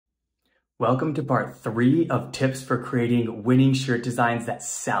Welcome to part 3 of tips for creating winning shirt designs that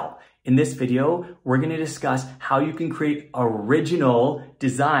sell. In this video, we're going to discuss how you can create original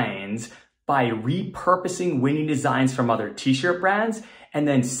designs by repurposing winning designs from other t-shirt brands. And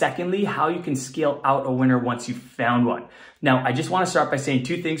then secondly, how you can scale out a winner once you've found one. Now, I just want to start by saying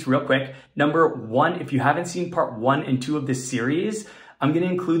 2 things real quick. Number 1, if you haven't seen part 1 and 2 of this series, I'm going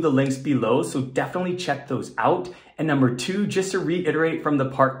to include the links below, so definitely check those out. And number 2, just to reiterate from the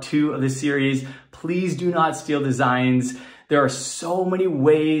part 2 of the series, please do not steal designs. There are so many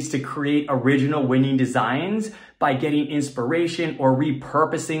ways to create original winning designs by getting inspiration or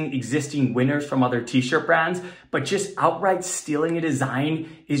repurposing existing winners from other t-shirt brands, but just outright stealing a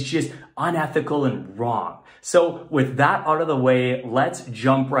design is just unethical and wrong. So with that out of the way, let's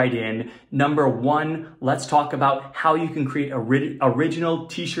jump right in. Number 1, let's talk about how you can create original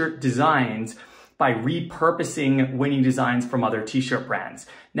t-shirt designs by repurposing winning designs from other t-shirt brands.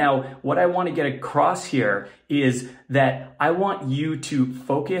 Now, what I want to get across here is that I want you to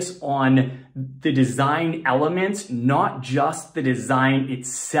focus on the design elements, not just the design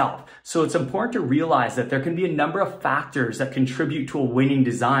itself. So it's important to realize that there can be a number of factors that contribute to a winning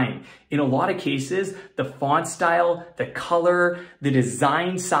design. In a lot of cases, the font style, the color, the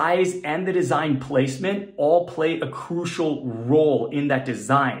design size, and the design placement all play a crucial role in that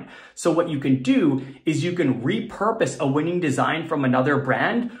design. So what you can do is you can repurpose a winning design from another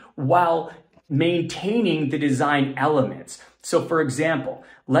brand while maintaining the design elements. So for example,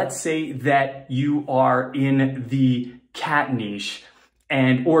 let's say that you are in the cat niche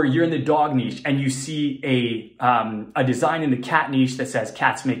or you're in the dog niche and you see a design in the cat niche that says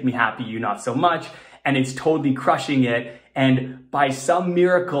cats make me happy, you not so much, and it's totally crushing it. And by some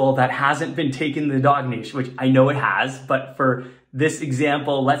miracle that hasn't been taken in the dog niche, which I know it has, but for this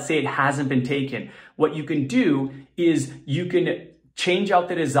example, let's say it hasn't been taken. What you can do is you can change out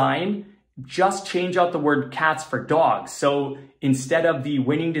the design, just change out the word cats for dogs. So instead of the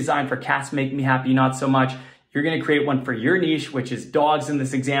winning design for cats make me happy, not so much, you're going to create one for your niche, which is dogs in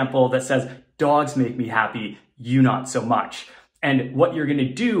this example, that says dogs make me happy, you not so much. And what you're going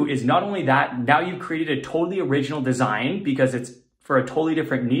to do is not only that, now you've created a totally original design because it's for a totally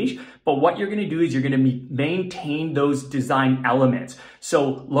different niche, but what you're going to do is you're going to maintain those design elements.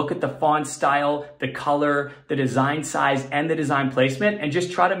 So look at the font style, the color, the design size, and the design placement, and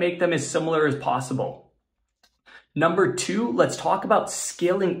just try to make them as similar as possible. Number 2, let's talk about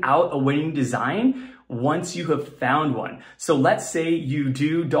scaling out a winning design once you have found one. So let's say you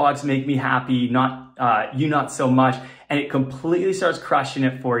do dogs make me happy, you not so much, and it completely starts crushing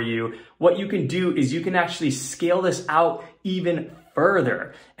it for you. What you can do is you can actually scale this out even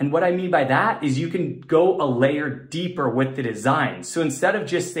further. And what I mean by that is you can go a layer deeper with the design. So instead of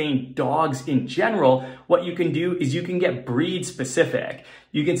just saying dogs in general, what you can do is you can get breed specific.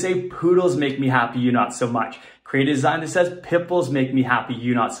 You can say poodles make me happy, you not so much. Create a design that says pit bulls make me happy,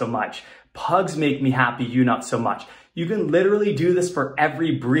 you not so much. Pugs make me happy, you not so much. You can literally do this for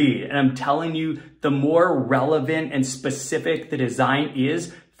every breed. And I'm telling you, the more relevant and specific the design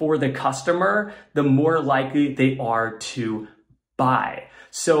is for the customer, the more likely they are to buy.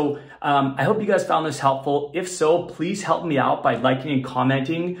 So I hope you guys found this helpful. If so, please help me out by liking and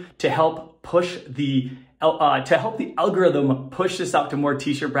commenting to help push the algorithm push this out to more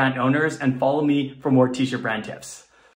t-shirt brand owners, and follow me for more t-shirt brand tips.